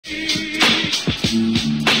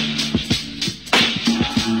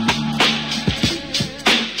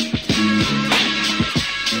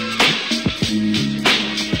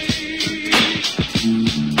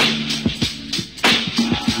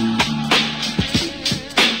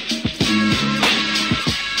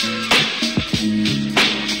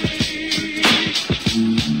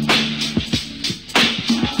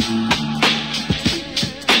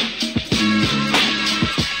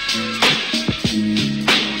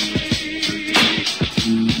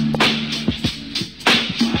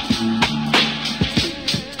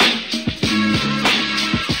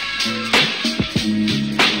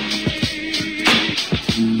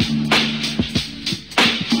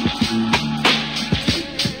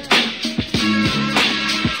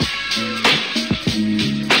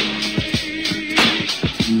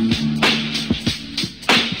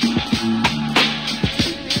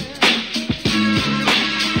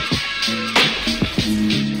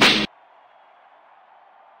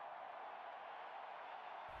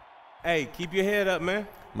Hey, keep your head up, man.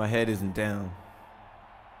 My head isn't down.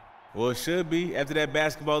 Well, it should be after that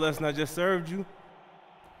basketball lesson I just served you.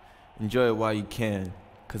 Enjoy it while you can,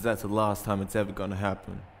 cause that's the last time it's ever gonna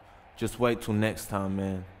happen. Just wait till next time,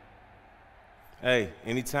 man. Hey,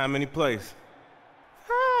 anytime, any place.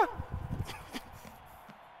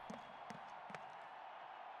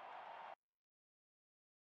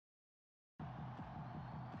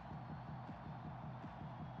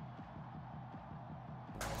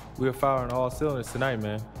 We're firing all cylinders tonight,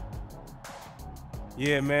 man.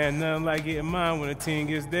 Yeah, man, nothing like getting mine when a team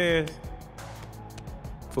gets theirs.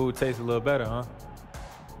 Food tastes a little better, huh?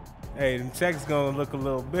 Hey, them checks gonna look a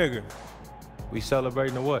little bigger. We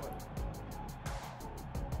celebrating or what?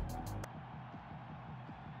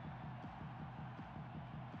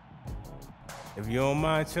 If you don't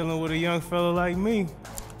mind chilling with a young fella like me.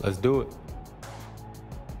 Let's do it.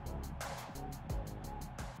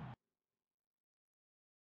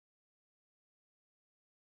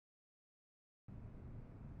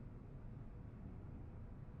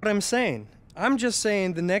 What I'm saying. I'm just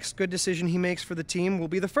saying the next good decision he makes for the team will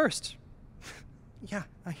be the first. Yeah,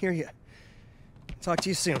 I hear you. Talk to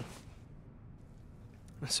you soon.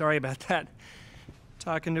 Sorry about that.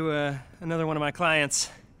 Talking to another one of my clients.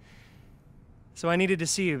 So I needed to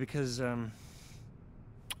see you because,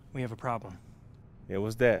 we have a problem. Yeah,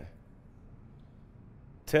 what's that?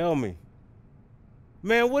 Tell me.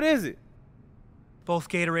 Man, what is it? Both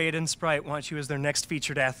Gatorade and Sprite want you as their next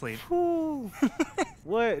featured athlete. Whew.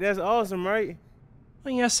 What? That's awesome, right?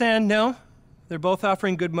 Well, yes and no. They're both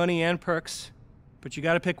offering good money and perks, but you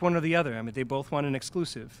gotta pick one or the other. I mean, they both want an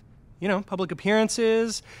exclusive. You know, public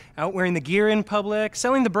appearances, out wearing the gear in public,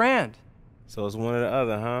 selling the brand. So it's one or the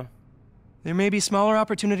other, huh? There may be smaller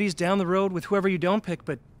opportunities down the road with whoever you don't pick,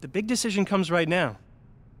 but the big decision comes right now.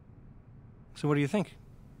 So what do you think?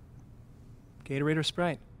 Gatorade or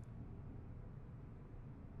Sprite?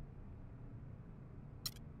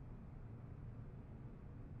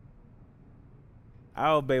 I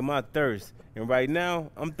obey my thirst. And right now,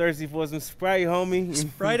 I'm thirsty for some Sprite, homie.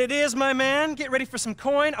 Sprite it is, my man. Get ready for some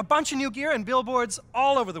coin, a bunch of new gear, and billboards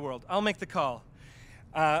all over the world. I'll make the call.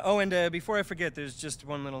 Before I forget, there's just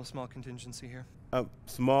one little small contingency here.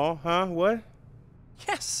 Small, huh? What?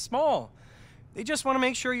 Yes, small. They just want to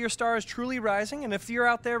make sure your star is truly rising, and if you're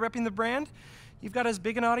out there repping the brand, you've got as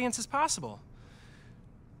big an audience as possible.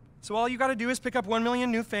 So all you gotta do is pick up 1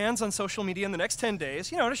 million new fans on social media in the next 10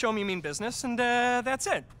 days, you know, to show 'em you mean business, and that's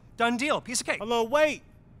it. Done deal. Piece of cake. Hold on, wait.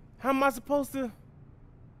 How am I supposed to...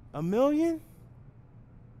 1 million?